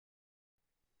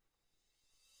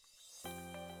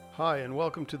Hi, and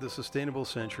welcome to the Sustainable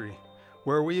Century,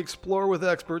 where we explore with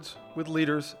experts, with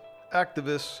leaders,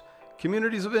 activists,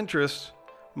 communities of interest,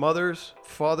 mothers,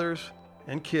 fathers,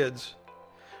 and kids,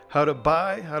 how to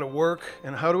buy, how to work,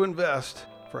 and how to invest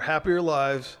for happier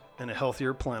lives and a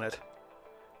healthier planet.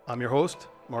 I'm your host,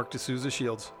 Mark D'Souza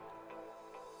Shields.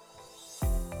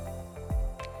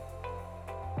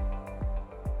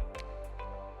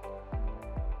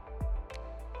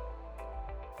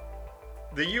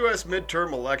 The U.S.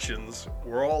 midterm elections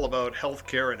were all about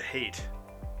healthcare and hate,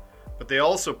 but they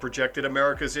also projected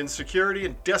America's insecurity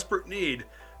and desperate need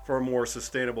for a more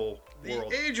sustainable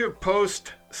world. The age of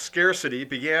post-scarcity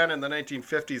began in the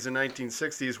 1950s and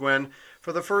 1960s when,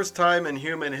 for the first time in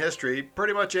human history,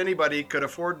 pretty much anybody could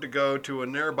afford to go to a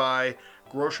nearby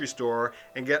grocery store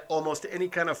and get almost any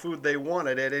kind of food they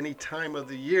wanted at any time of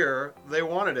the year they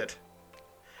wanted it.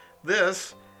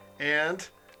 This and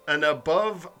an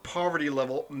above poverty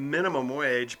level minimum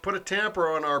wage put a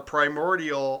tamper on our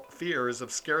primordial fears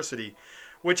of scarcity,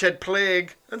 which had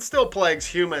plagued and still plagues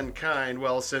humankind,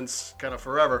 well, since kind of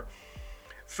forever.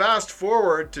 Fast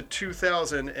forward to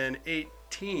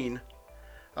 2018,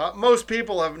 most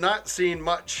people have not seen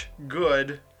much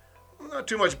good, not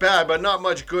too much bad, but not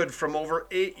much good from over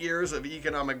 8 years of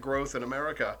economic growth in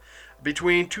America.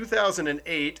 Between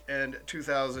 2008 and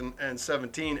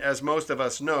 2017, as most of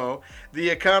us know, the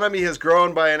economy has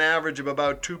grown by an average of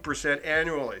about 2%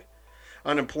 annually.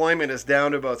 Unemployment is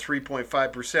down to about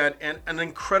 3.5%, and an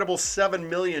incredible 7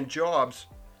 million jobs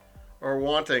are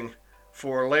wanting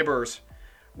for laborers.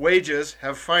 Wages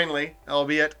have finally,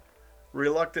 albeit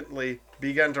reluctantly,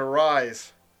 begun to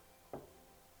rise.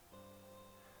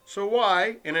 So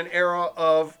why, in an era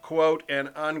of quote and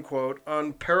unquote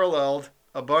unparalleled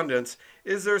abundance,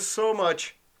 is there so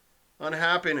much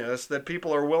unhappiness that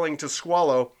people are willing to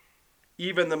swallow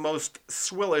even the most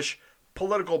swillish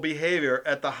political behavior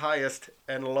at the highest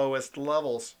and lowest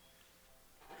levels?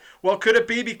 Well, could it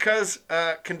be because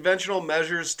conventional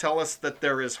measures tell us that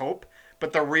there is hope,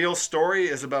 but the real story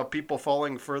is about people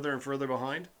falling further and further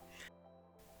behind?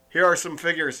 Here are some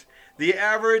figures. The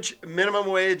average minimum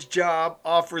wage job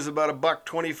offers about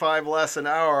 $1.25 less an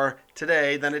hour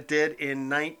today than it did in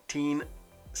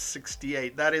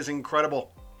 1968. That is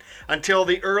incredible. Until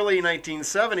the early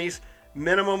 1970s,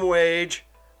 minimum wage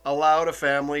allowed a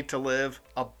family to live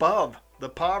above the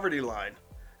poverty line,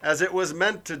 as it was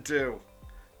meant to do.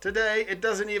 Today, it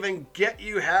doesn't even get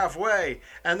you halfway,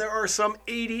 and there are some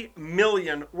 80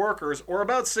 million workers, or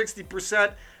about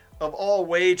 60% of all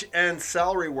wage and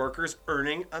salary workers,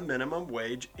 earning a minimum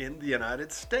wage in the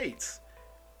United States.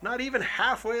 Not even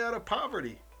halfway out of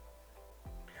poverty.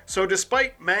 So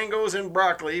despite mangoes and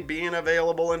broccoli being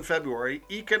available in February,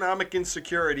 economic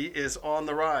insecurity is on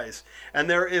the rise, and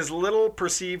there is little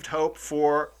perceived hope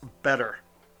for better.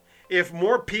 If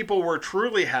more people were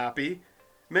truly happy,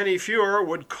 many fewer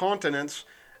would countenance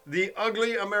the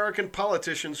ugly American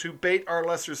politicians who bait our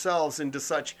lesser selves into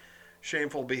such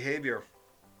shameful behavior.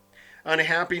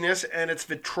 Unhappiness and its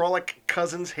vitriolic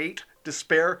cousins, hate,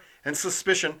 despair, and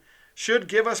suspicion, should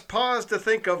give us pause to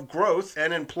think of growth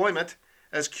and employment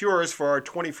as cures for our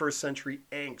 21st century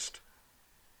angst.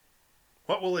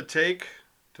 What will it take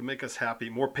to make us happy?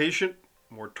 More patient,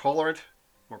 more tolerant,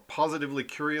 more positively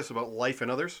curious about life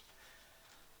and others?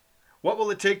 What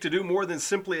will it take to do more than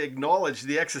simply acknowledge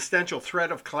the existential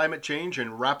threat of climate change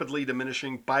and rapidly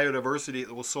diminishing biodiversity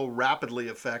that will so rapidly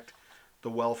affect the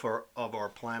welfare of our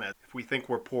planet? If we think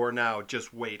we're poor now,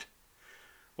 just wait.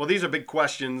 Well, these are big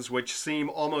questions which seem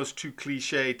almost too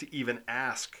cliche to even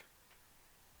ask.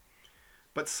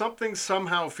 But something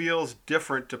somehow feels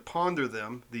different to ponder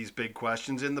them, these big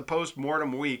questions, in the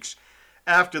post-mortem weeks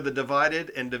after the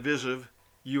divided and divisive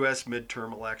U.S.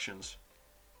 midterm elections.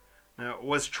 Now,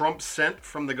 was Trump sent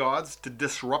from the gods to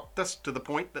disrupt us to the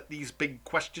point that these big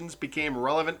questions became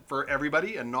relevant for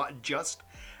everybody and not just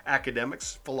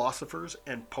academics, philosophers,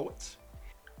 and poets?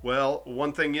 Well,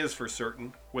 one thing is for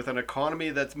certain. With an economy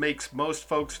that makes most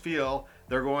folks feel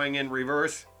they're going in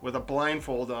reverse with a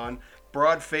blindfold on,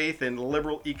 broad faith in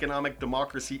liberal economic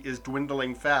democracy is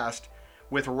dwindling fast,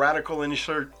 with radical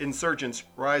insurgents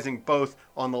rising both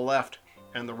on the left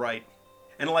and the right.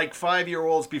 And like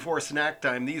 5-year-olds before snack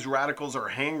time, these radicals are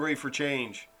hangry for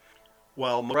change.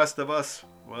 While the rest of us,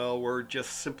 well, we're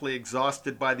just simply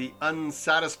exhausted by the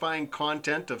unsatisfying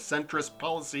content of centrist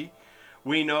policy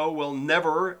we know will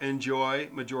never enjoy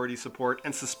majority support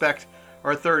and suspect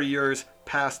are 30 years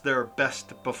past their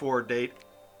best before date.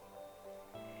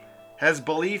 Has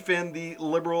belief in the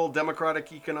liberal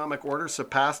democratic economic order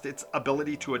surpassed its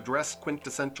ability to address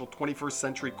quintessential 21st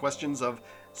century questions of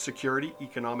security,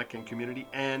 economic and community,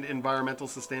 and environmental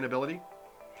sustainability?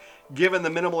 Given the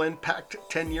minimal impact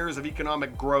 10 years of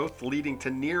economic growth leading to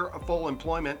near full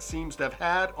employment seems to have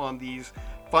had on these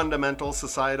fundamental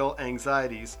societal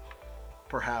anxieties,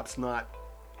 perhaps not.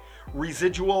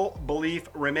 Residual belief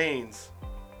remains,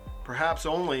 perhaps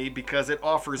only because it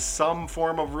offers some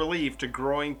form of relief to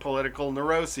growing political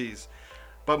neuroses,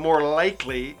 but more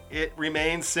likely it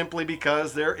remains simply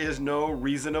because there is no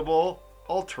reasonable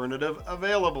alternative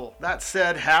available. That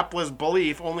said, hapless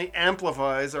belief only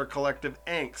amplifies our collective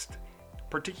angst,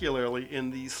 particularly in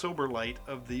the sober light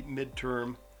of the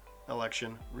midterm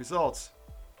election results.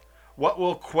 What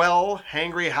will quell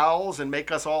hangry howls and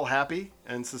make us all happy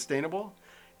and sustainable?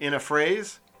 In a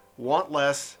phrase, want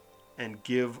less and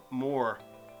give more.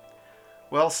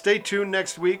 Well, stay tuned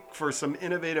next week for some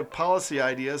innovative policy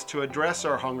ideas to address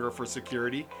our hunger for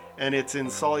security and its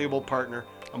insoluble partner,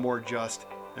 a more just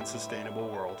and sustainable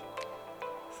world.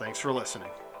 Thanks for listening.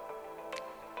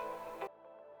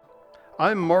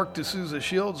 I'm Mark D'Souza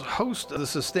Shields, host of The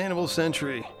Sustainable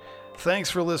Century. Thanks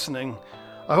for listening.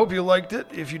 I hope you liked it.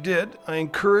 If you did, I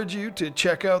encourage you to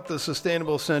check out the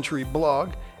Sustainable Century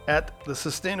blog at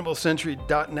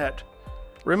thesustainablecentury.net.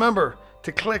 Remember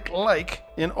to click like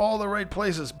in all the right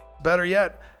places. Better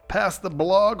yet, pass the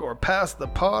blog or pass the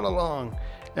pod along.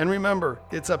 And remember,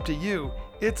 it's up to you,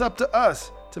 it's up to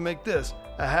us to make this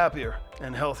a happier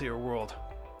and healthier world.